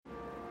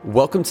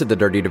Welcome to the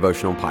Dirty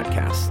Devotional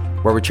Podcast,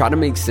 where we try to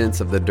make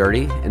sense of the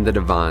dirty and the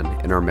divine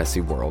in our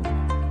messy world.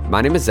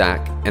 My name is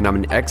Zach, and I'm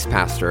an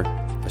ex-pastor,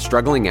 a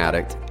struggling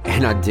addict,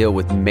 and I deal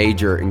with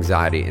major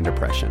anxiety and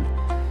depression.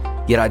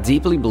 Yet I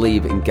deeply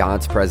believe in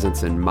God's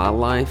presence in my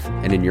life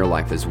and in your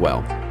life as well.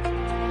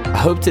 I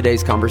hope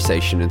today's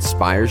conversation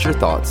inspires your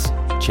thoughts,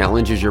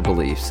 challenges your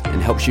beliefs,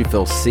 and helps you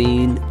feel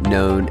seen,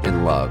 known,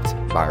 and loved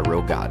by a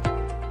real God.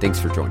 Thanks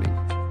for joining.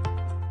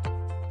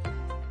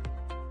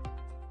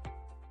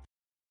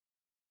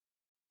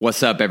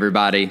 What's up,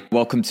 everybody?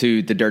 Welcome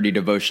to the Dirty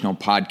Devotional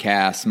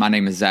Podcast. My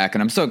name is Zach,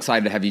 and I'm so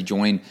excited to have you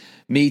join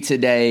me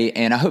today.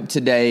 And I hope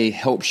today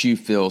helps you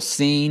feel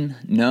seen,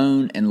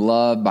 known, and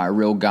loved by a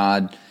real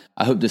God.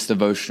 I hope this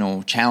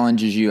devotional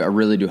challenges you. I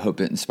really do hope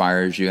it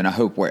inspires you. And I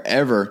hope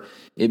wherever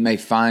it may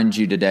find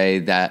you today,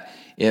 that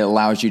it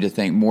allows you to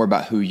think more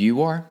about who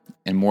you are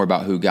and more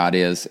about who God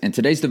is. And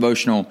today's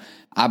devotional,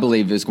 I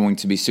believe, is going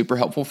to be super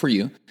helpful for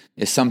you.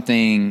 It's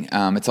something,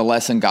 it's a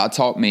lesson God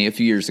taught me a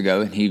few years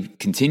ago, and He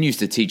continues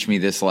to teach me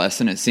this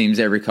lesson, it seems,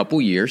 every couple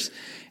years.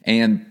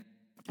 And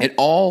it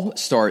all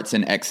starts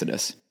in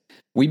Exodus.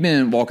 We've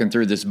been walking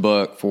through this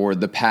book for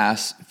the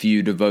past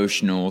few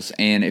devotionals,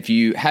 and if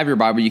you have your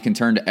Bible, you can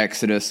turn to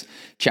Exodus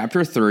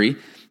chapter 3,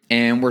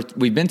 and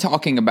we've been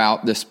talking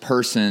about this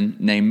person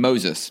named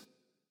Moses.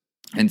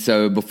 And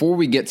so before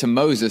we get to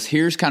Moses,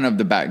 here's kind of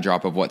the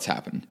backdrop of what's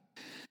happened.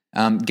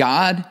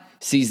 God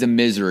sees the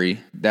misery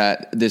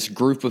that this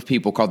group of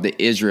people called the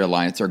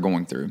Israelites are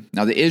going through.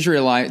 Now, the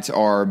Israelites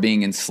are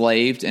being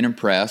enslaved and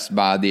oppressed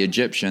by the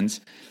Egyptians,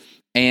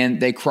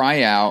 and they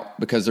cry out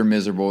because they're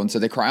miserable. And so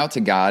they cry out to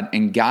God,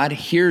 and God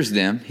hears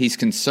them. He's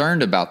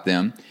concerned about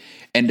them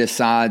and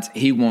decides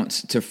He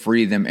wants to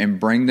free them and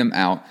bring them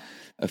out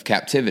of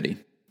captivity.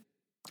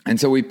 And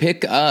so we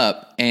pick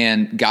up,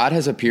 and God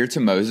has appeared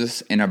to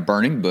Moses in a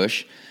burning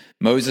bush.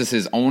 Moses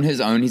is on his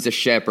own. He's a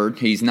shepherd.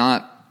 He's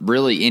not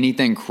really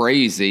anything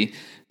crazy,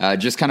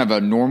 just kind of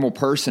a normal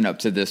person up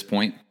to this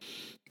point.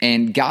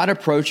 And God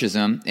approaches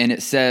him, and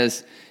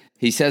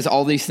He says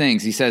all these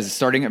things. He says,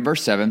 starting at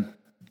verse 7,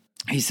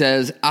 He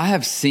says, "I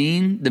have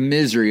seen the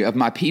misery of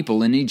my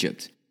people in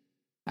Egypt.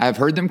 I have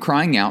heard them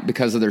crying out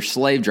because of their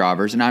slave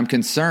drivers, and I'm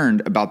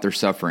concerned about their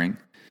suffering.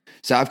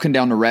 So I've come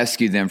down to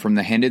rescue them from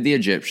the hand of the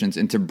Egyptians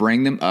and to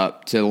bring them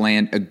up to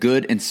land, a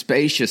good and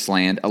spacious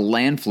land, a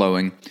land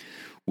flowing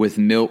with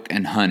milk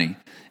and honey."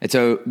 And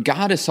so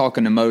God is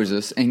talking to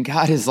Moses, and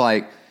God is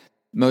like,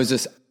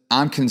 "Moses,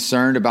 I'm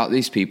concerned about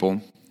these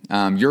people,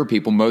 your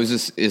people."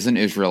 Moses is an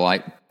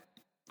Israelite.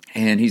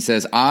 And He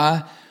says,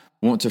 "I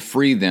want to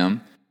free them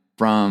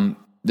from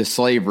the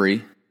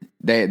slavery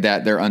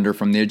that they're under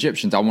from the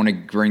Egyptians. I want to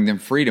bring them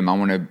freedom. I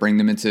want to bring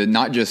them into,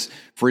 not just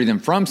free them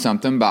from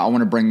something, but I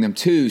want to bring them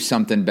to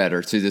something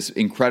better, to this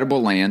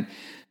incredible land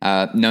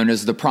known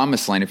as the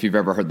Promised Land," if you've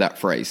ever heard that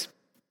phrase.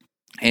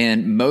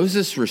 And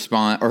Moses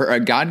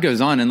God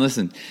goes on, and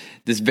listen,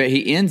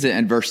 he ends it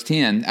in verse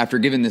 10 after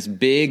giving this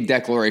big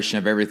declaration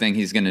of everything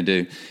He's going to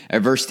do.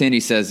 At verse 10, He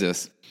says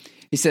this.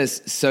 He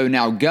says, "So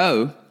now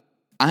go,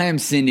 I am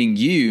sending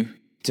you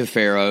to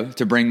Pharaoh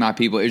to bring my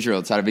people Israel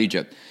out of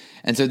Egypt."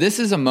 And so this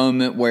is a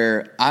moment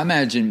where I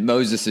imagine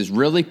Moses is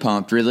really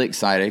pumped, really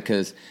excited,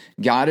 because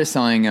God is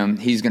telling him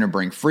He's going to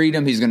bring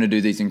freedom. He's going to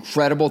do these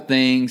incredible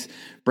things,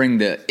 bring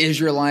the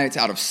Israelites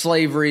out of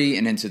slavery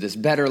and into this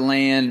better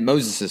land.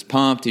 Moses is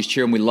pumped. He's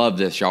cheering. We love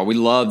this, y'all. We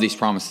love these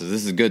promises.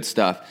 This is good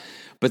stuff.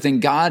 But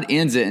then God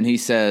ends it, and He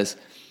says,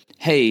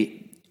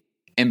 "Hey,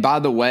 and by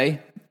the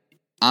way,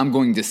 I'm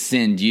going to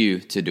send you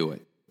to do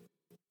it."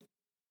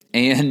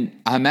 And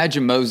I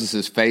imagine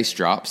Moses' face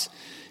drops.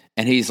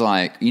 And he's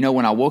like,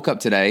 when I woke up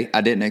today, I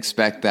didn't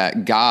expect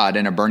that God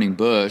in a burning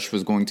bush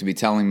was going to be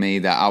telling me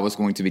that I was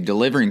going to be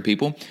delivering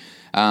people,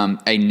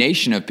 a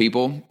nation of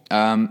people,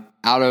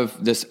 out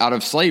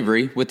of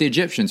slavery with the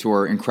Egyptians, who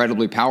are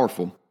incredibly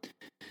powerful.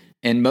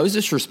 And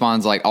Moses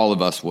responds like all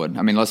of us would.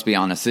 I mean, let's be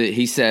honest.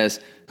 He says,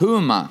 "Who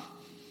am I?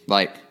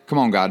 Like, come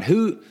on, God,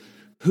 who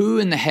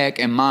in the heck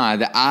am I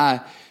that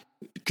I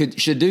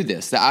should do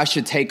this, that I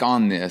should take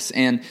on this?"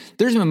 And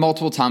there's been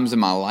multiple times in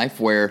my life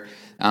where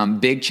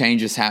big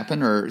changes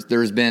happen, or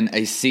there's been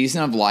a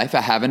season of life I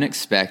haven't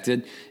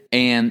expected,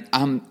 and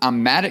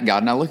I'm mad at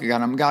God, and I look at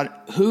God, and I'm, "God,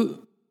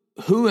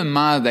 who am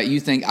I that you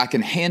think I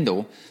can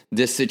handle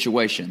this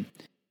situation?"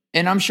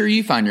 And I'm sure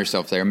you find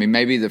yourself there. I mean,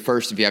 maybe if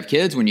you have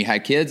kids, when you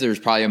had kids, there's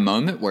probably a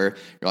moment where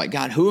you're like,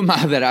 "God, who am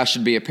I that I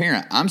should be a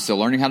parent? I'm still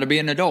learning how to be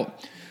an adult."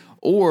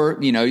 Or,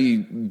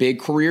 you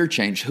big career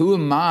change. Who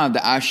am I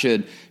that I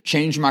should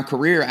change my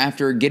career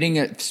after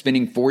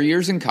spending 4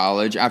 years in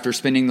college, after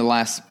spending the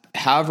last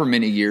however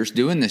many years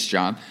doing this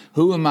job?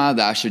 Who am I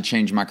that I should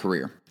change my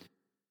career?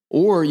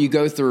 Or you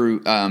go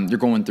through, you're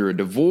going through a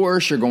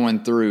divorce, you're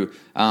going through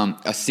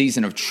a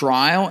season of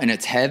trial, and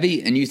it's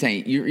heavy, and you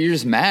think, you're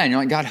just mad. And you're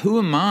like, "God, who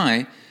am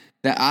I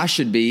that I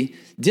should be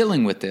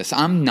dealing with this?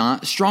 I'm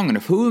not strong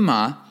enough. Who am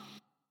I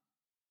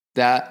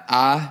that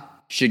I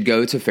should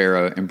go to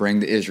Pharaoh and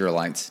bring the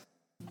Israelites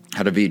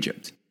out of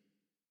Egypt?"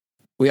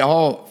 We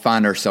all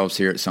find ourselves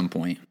here at some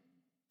point.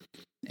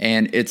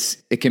 And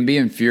it can be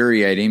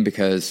infuriating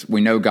because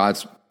we know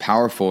God's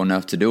powerful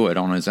enough to do it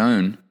on his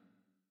own,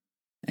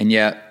 and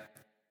yet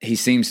he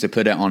seems to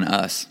put it on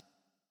us.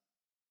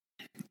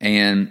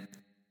 And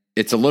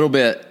it's a little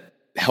bit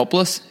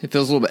helpless. It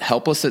feels a little bit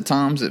helpless at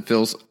times. It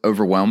feels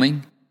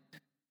overwhelming.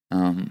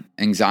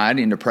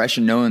 Anxiety and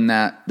depression, knowing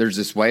that there's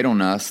this weight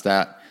on us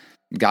that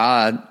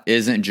God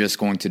isn't just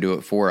going to do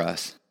it for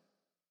us,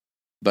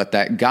 but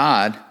that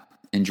God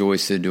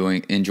enjoys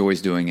doing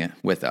it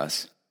with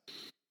us.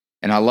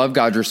 And I love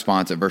God's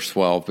response at verse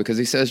 12 because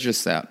he says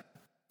just that.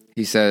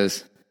 He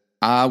says,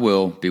 I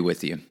will be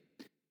with you.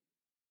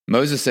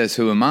 Moses says,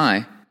 who am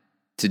I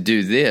to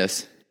do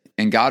this?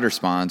 And God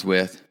responds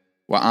with,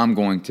 well, I'm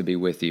going to be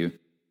with you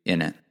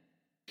in it.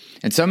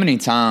 And so many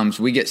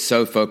times we get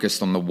so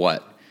focused on the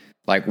what,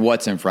 like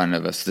what's in front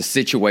of us, the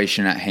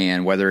situation at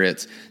hand, whether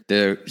it's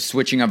the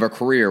switching of a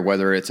career,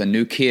 whether it's a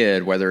new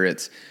kid, whether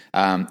it's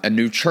a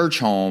new church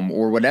home,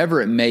 or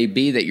whatever it may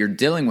be that you're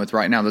dealing with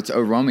right now that's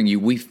overwhelming you.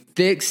 We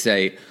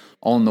fixate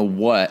on the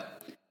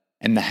what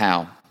and the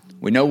how.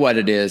 We know what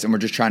it is, and we're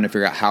just trying to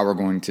figure out how we're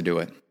going to do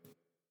it.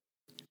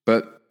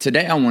 But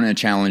today I want to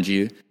challenge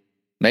you.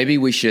 Maybe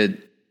we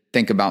should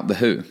think about the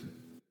who.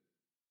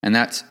 And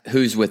that's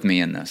who's with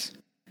me in this.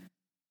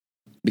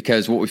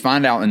 Because what we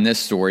find out in this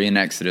story in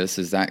Exodus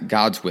is that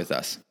God's with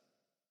us.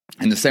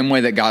 In the same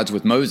way that God's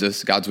with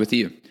Moses, God's with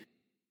you.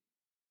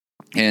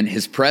 And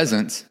his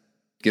presence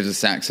gives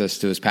us access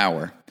to his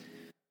power.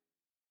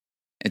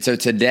 And so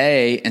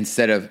today,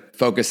 instead of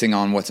focusing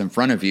on what's in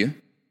front of you,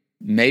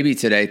 maybe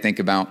today think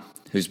about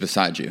who's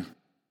beside you.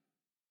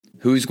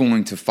 Who's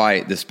going to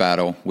fight this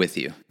battle with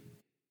you?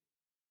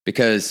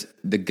 Because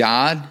the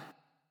God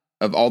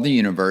of all the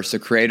universe, the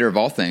creator of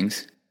all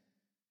things,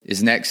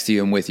 is next to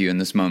you and with you in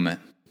this moment.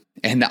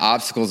 And the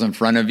obstacles in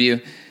front of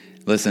you,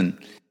 listen,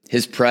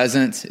 his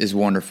presence is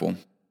wonderful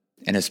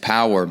and his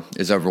power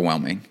is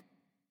overwhelming.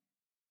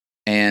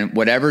 And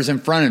whatever's in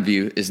front of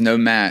you is no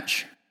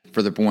match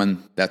for the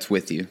one that's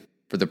with you,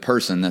 for the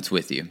person that's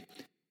with you.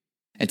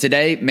 And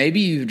today, maybe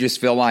you just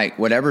feel like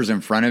whatever's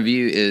in front of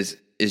you is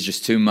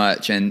just too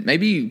much. And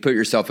maybe you put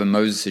yourself in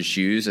Moses'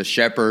 shoes, a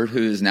shepherd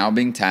who is now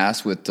being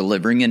tasked with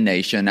delivering a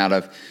nation out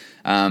of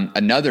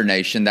another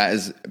nation that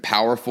is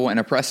powerful and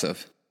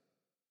oppressive.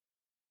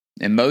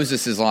 And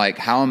Moses is like,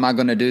 how am I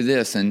going to do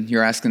this? And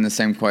you're asking the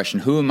same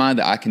question. Who am I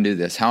that I can do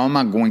this? How am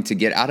I going to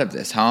get out of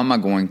this? How am I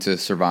going to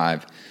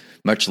survive,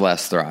 much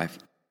less thrive?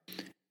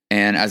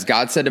 And as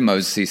God said to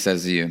Moses, he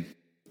says to you,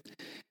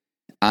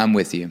 I'm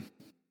with you.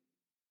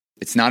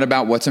 It's not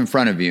about what's in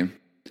front of you.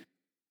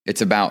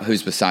 It's about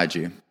who's beside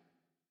you.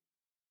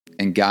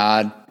 And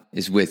God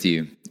is with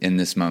you in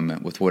this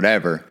moment with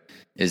whatever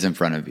is in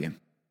front of you.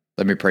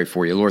 Let me pray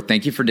for you. Lord,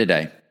 thank you for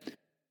today.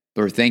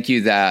 Lord, thank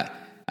you that,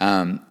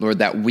 Lord,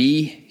 that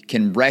we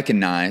can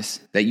recognize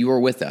that you are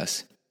with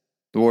us.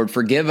 Lord,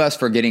 forgive us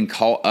for getting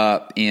caught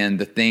up in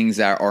the things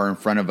that are in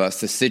front of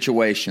us, the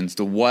situations,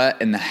 the what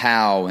and the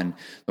how. And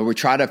Lord, we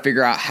try to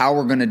figure out how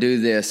we're going to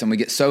do this. And we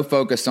get so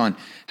focused on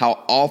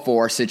how awful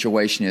our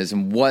situation is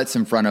and what's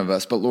in front of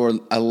us. But Lord,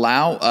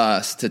 allow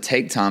us to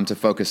take time to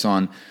focus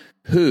on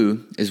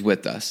who is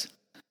with us.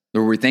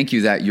 Lord, we thank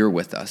you that you're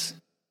with us.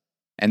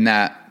 And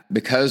that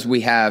because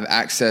we have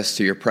access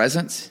to your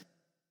presence,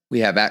 we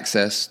have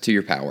access to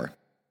your power.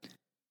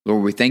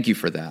 Lord, we thank you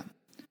for that.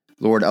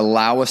 Lord,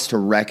 allow us to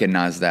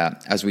recognize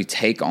that as we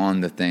take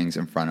on the things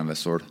in front of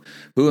us, Lord.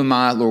 Who am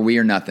I? Lord, we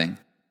are nothing.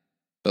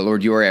 But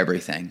Lord, you are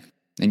everything.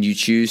 And you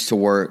choose to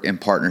work in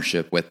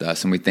partnership with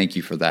us. And we thank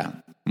you for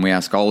that. And we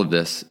ask all of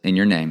this in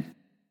your name.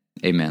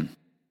 Amen.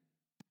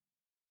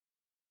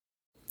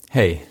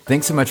 Hey,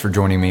 thanks so much for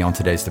joining me on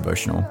today's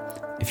devotional.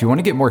 If you want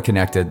to get more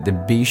connected,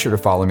 then be sure to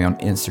follow me on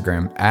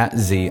Instagram at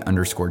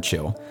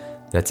 @Z_chill.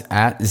 That's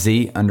at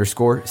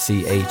 @Z_CHIL.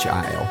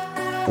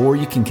 Or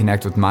you can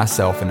connect with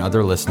myself and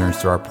other listeners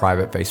through our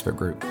private Facebook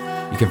group.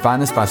 You can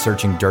find this by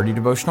searching Dirty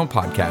Devotional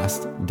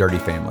Podcast, Dirty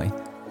Family.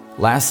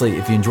 Lastly,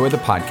 if you enjoy the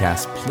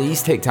podcast,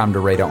 please take time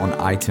to rate it on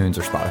iTunes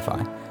or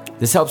Spotify.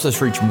 This helps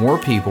us reach more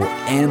people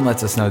and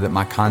lets us know that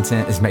my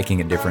content is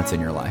making a difference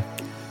in your life.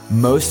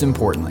 Most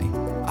importantly,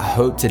 I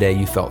hope today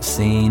you felt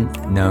seen,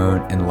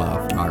 known, and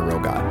loved by a real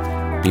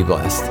God. Be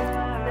blessed.